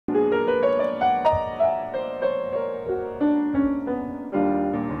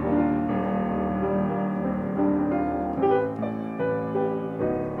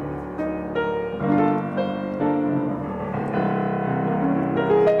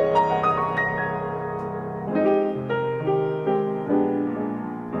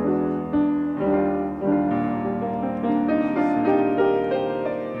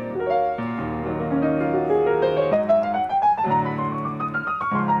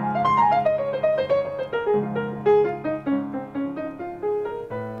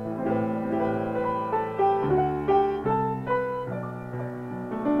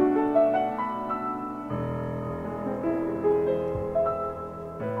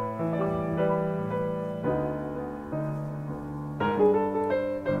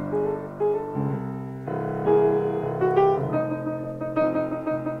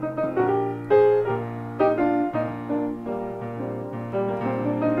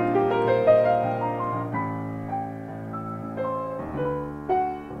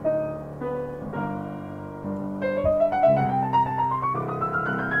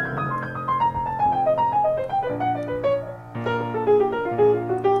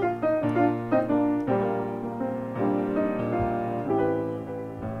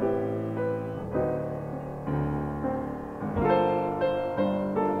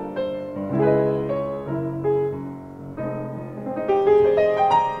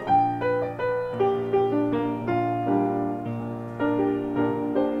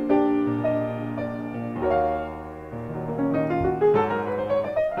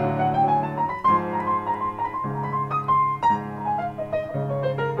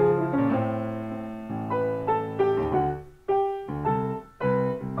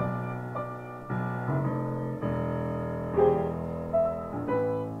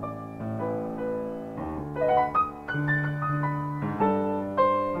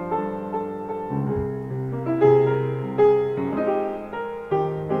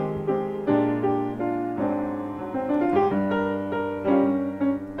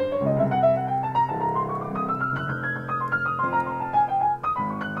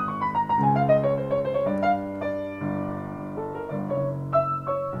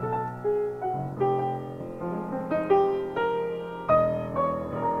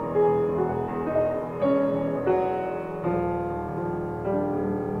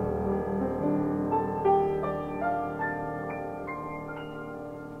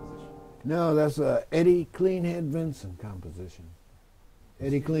No, that's a Eddie Cleanhead Vinson composition.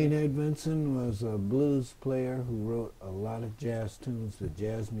 Eddie Cleanhead Vinson was a blues player who wrote a lot of jazz tunes that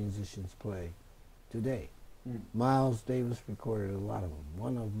jazz musicians play today. Miles Davis recorded a lot of them.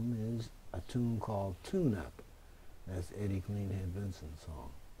 One of them is a tune called Tune Up. That's Eddie Cleanhead Vinson's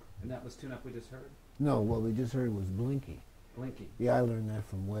song. And that was Tune Up we just heard? No, what we just heard was Blinky. Blinky. Yeah, I learned that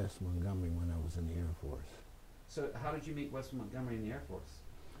from Wes Montgomery when I was in the Air Force. So how did you meet Wes Montgomery in the Air Force?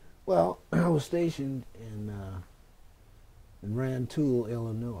 Well, I was stationed in Rantoul,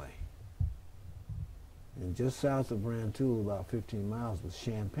 Illinois. And just south of Rantoul, about 15 miles, was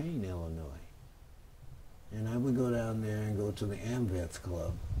Champaign, Illinois. And I would go down there and go to the AMVETS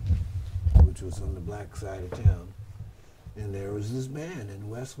Club, which was on the black side of town. And there was this band,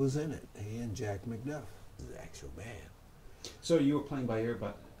 and Wes was in it. He and Jack McDuff, the actual band. So you were playing by ear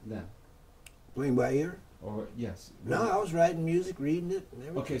then? Playing by ear? Or yes? No, I was writing music, reading it, and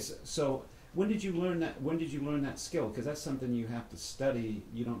everything. Okay, so when did you learn that? When did you learn that skill? Because that's something you have to study.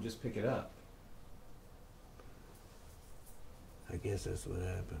 You don't just pick it up. I guess that's what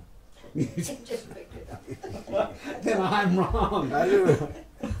happened. Just picked it up. Then I'm wrong.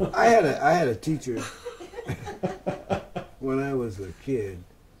 I had a teacher when I was a kid.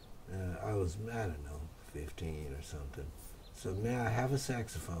 I was, I don't know, 15 or something. So now I have a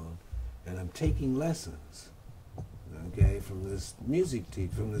saxophone, and I'm taking lessons, okay, from this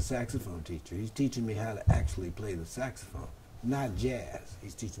from the saxophone teacher. He's teaching me how to actually play the saxophone, not jazz.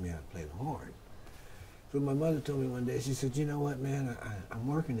 He's teaching me how to play the horn. So my mother told me one day, she said, you know what, man, I'm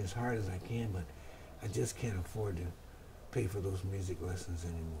working as hard as I can, but I just can't afford to pay for those music lessons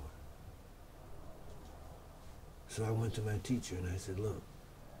anymore. So I went to my teacher and I said, look,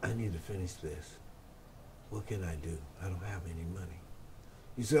 I need to finish this. What can I do? I don't have any money.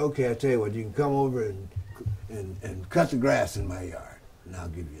 He said, okay, I'll tell you what, you can come over and cut the grass in my yard, and I'll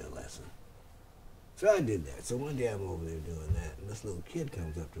give you a lesson. So I did that. So one day I'm over there doing that, and this little kid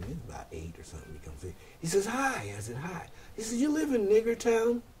comes up to me, he's about 8 or something, he comes in. He says, hi. I said, hi. He says, you live in Nigger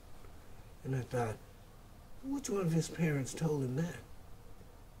Town? And I thought, which one of his parents told him that?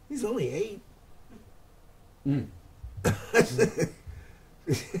 He's only 8.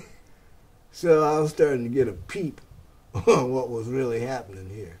 So I was starting to get a peep on what was really happening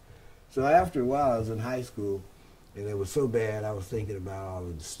here. So after a while, I was in high school, and it was so bad, I was thinking about all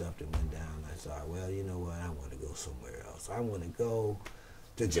of the stuff that went down. I thought, well, you know what, I want to go somewhere else. I want to go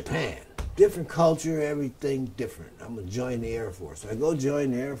to Japan. Different culture, everything different. I'm going to join the Air Force. So I go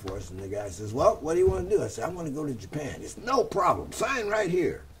join the Air Force, and the guy says, well, what do you want to do? I said, I want to go to Japan. He said, no problem. Sign right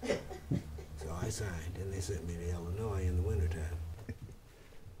here. So I signed, and they sent me to Illinois, and